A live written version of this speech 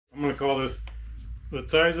I'm going to call this the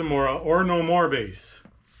Tye Zamora or No More bass.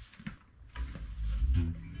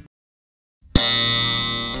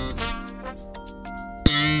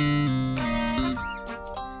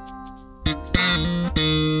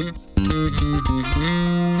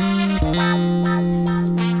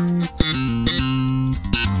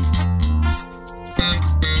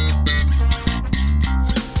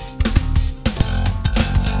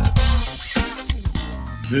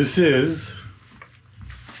 This is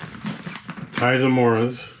Tye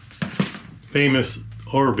Zamora's famous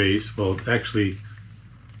or bass. Well, it's actually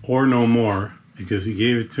or no more because he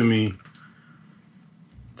gave it to me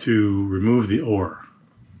to remove the or.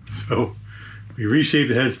 So we reshaped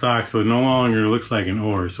the headstock so it no longer looks like an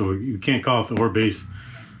or. So you can't call it the or bass.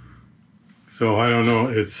 So I don't know.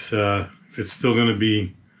 It's if it's still going to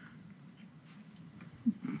be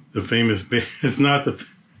the famous bass. It's not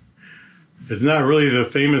really the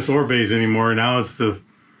famous or bass anymore. Now it's the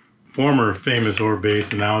former famous or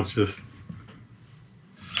bass, and now it's just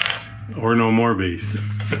or no more bass.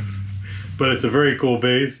 But it's a very cool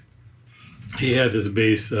bass. He had this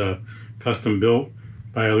bass custom built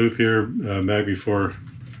by a luthier back before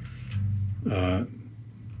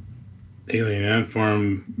Alien Ant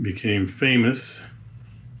Farm became famous.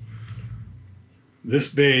 This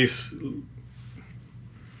bass,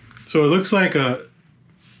 so it looks like a,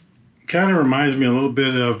 kind of reminds me a little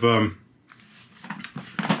bit of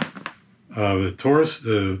the Taurus,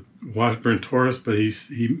 the Washburn Taurus, but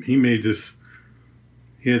he made this.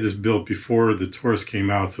 He had this built before the Taurus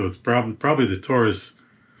came out, so it's probably the Taurus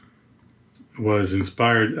was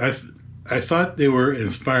inspired. I thought they were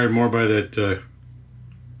inspired more by that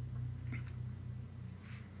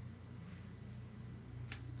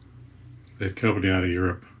that company out of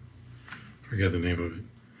Europe. Forget the name of it.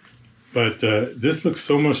 But this looks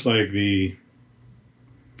so much like the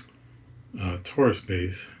Taurus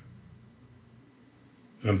bass.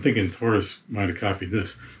 I'm thinking Taurus might have copied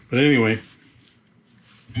this. But anyway,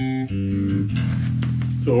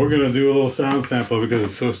 so we're going to do a little sound sample because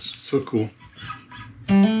it's so cool.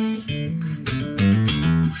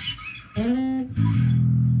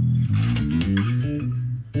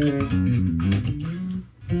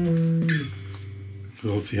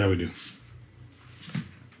 So let's see how we do.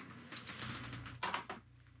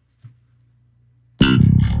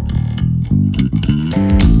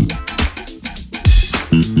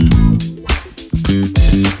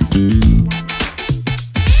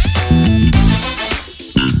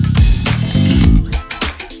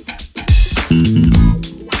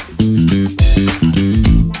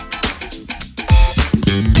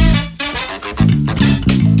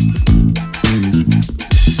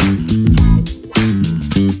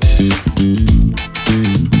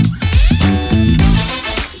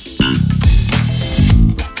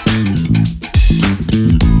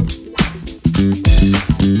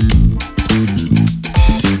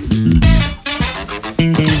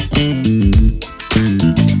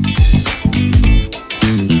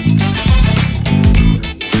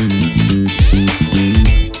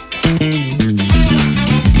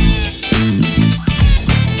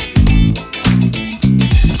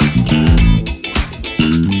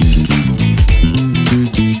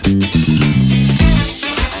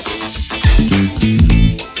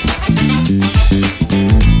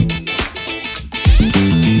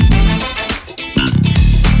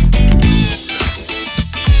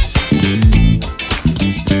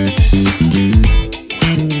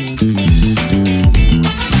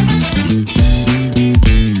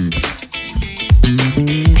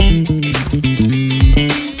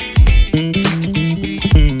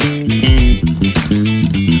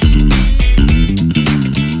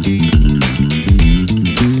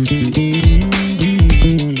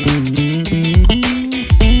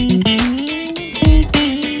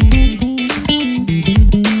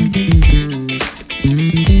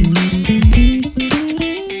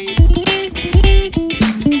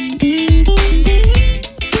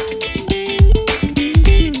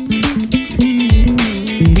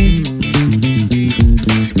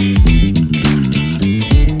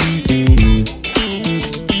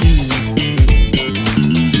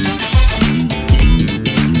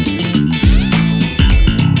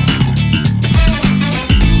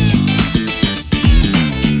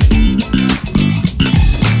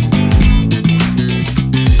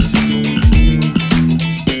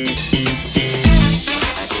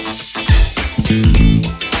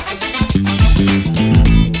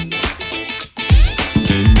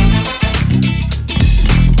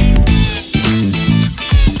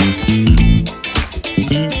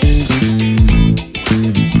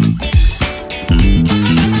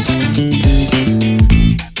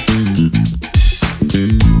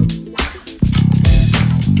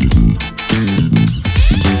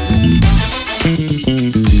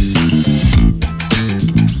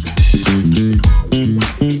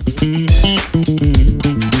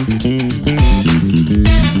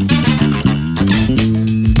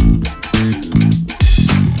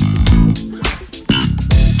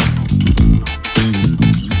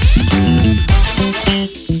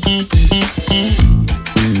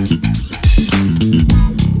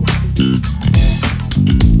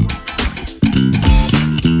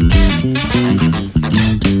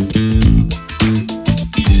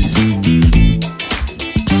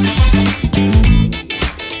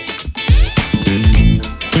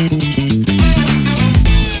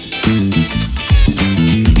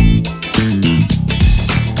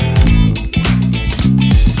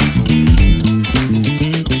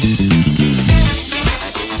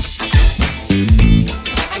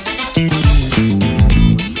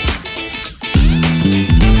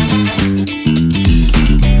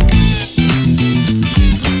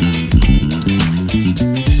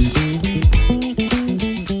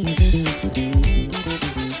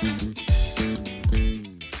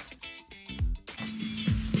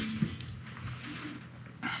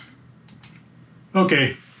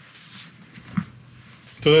 Okay.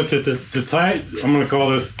 So that's it. The Tye, I'm going to call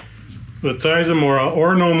this the Tye Zamora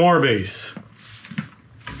or no more bass.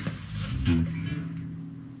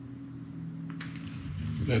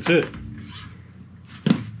 That's it.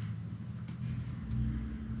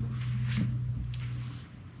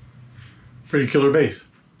 Pretty killer bass.